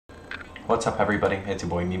What's up, everybody? It's your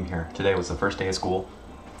boy Meme here. Today was the first day of school.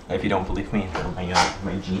 If you don't believe me, there are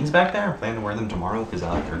my jeans back there. I plan to wear them tomorrow because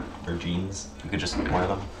they're jeans. You could just wear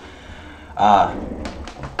them.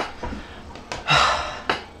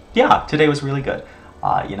 Yeah, today was really good.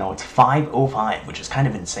 It's 5:05, which is kind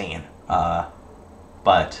of insane.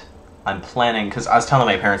 But I'm planning, because I was telling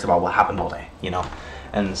my parents about what happened all day,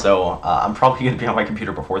 and so I'm probably going to be on my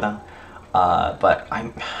computer before then. But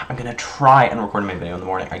I'm gonna try and record my video in the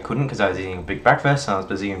morning. I couldn't because I was eating a big breakfast and I was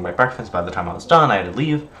busy eating my breakfast. By the time I was done, I had to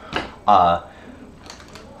leave. By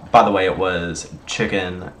the way, it was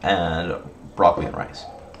chicken and broccoli and rice,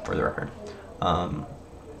 for the record.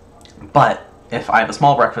 But if I have a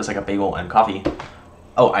small breakfast, like a bagel and coffee,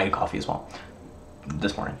 I ate coffee as well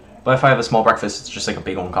this morning. But if I have a small breakfast, it's just like a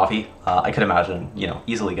bagel and coffee. I could imagine,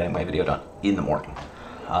 easily getting my video done in the morning.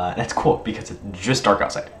 And it's cool because it's just dark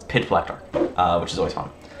outside. It's pitch black dark, which is always fun.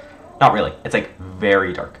 Not really. It's like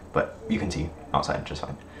very dark, but you can see outside just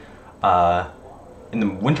fine. In the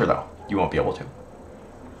winter though, you won't be able to.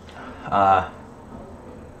 But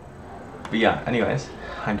yeah, anyways,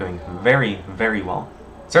 I'm doing very, very well.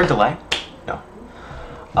 Is there a delay? No.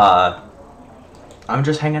 I'm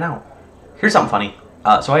just hanging out. Here's something funny.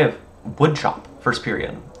 So I have wood shop first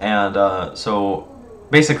period, and so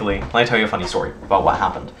basically, let me tell you a funny story about what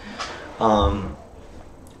happened.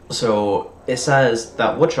 So it says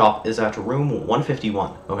that woodshop is at room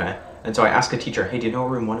 151, okay? And so I asked a teacher, hey, do you know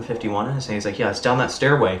where room 151 is? And he's like, yeah, it's down that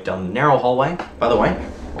stairway, down the narrow hallway. By the way,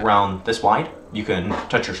 around this wide, you can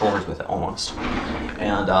touch your shoulders with it almost.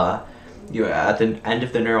 And at the end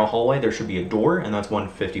of the narrow hallway, there should be a door, and that's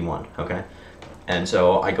 151, okay? And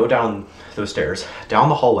so I go down those stairs, down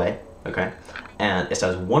the hallway, okay? And it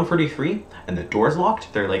says 143, and the door's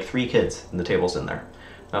locked. There are like 3 kids, and the table's in there.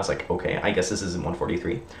 And I was like, okay, I guess this isn't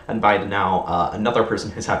 143. And by now, another person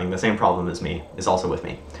who's having the same problem as me is also with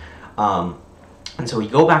me. And so we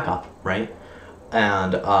go back up, right?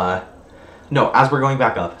 And no, as we're going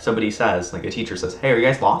back up, somebody says, like a teacher says, hey, are you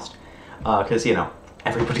guys lost? Because,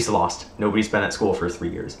 everybody's lost. Nobody's been at school for 3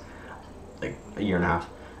 years, like a year and a half.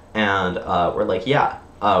 And we're like, yeah.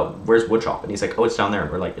 Where's woodshop? And he's like, oh, it's down there.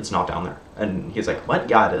 And we're like, it's not down there. And he's like, what?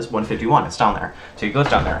 Yeah, it is 151. It's down there. So he goes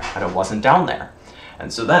down there, and it wasn't down there.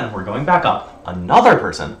 And so then we're going back up. Another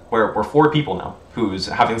person, we're 4 people now, who's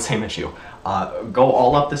having the same issue, go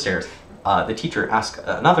all up the stairs. The teacher asks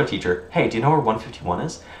another teacher, hey, do you know where 151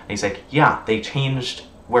 is? And he's like, yeah, they changed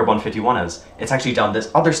where 151 is. It's actually down this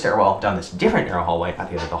other stairwell, down this different narrow hallway at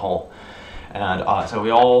the end of the hall. And so we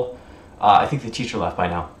all, I think the teacher left by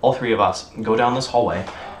now. All 3 of us go down this hallway,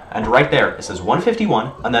 and right there it says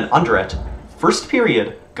 151, and then under it, first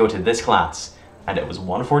period, go to this class. And it was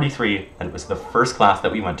 143, and it was the first class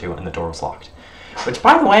that we went to, and the door was locked. Which,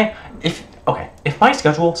 by the way, if my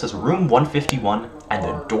schedule says room 151, and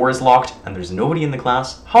the door is locked, and there's nobody in the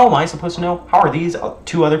class, how am I supposed to know? How are these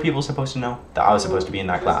 2 other people supposed to know that I was supposed to be in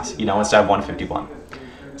that class, instead of 151?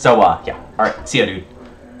 So, yeah, alright, see ya, dude.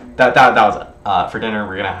 That was it. For dinner,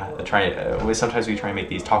 we're gonna try, sometimes we try and make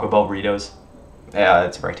these Taco Bell burritos. Yeah,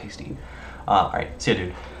 it's very tasty. Alright, see ya,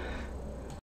 dude.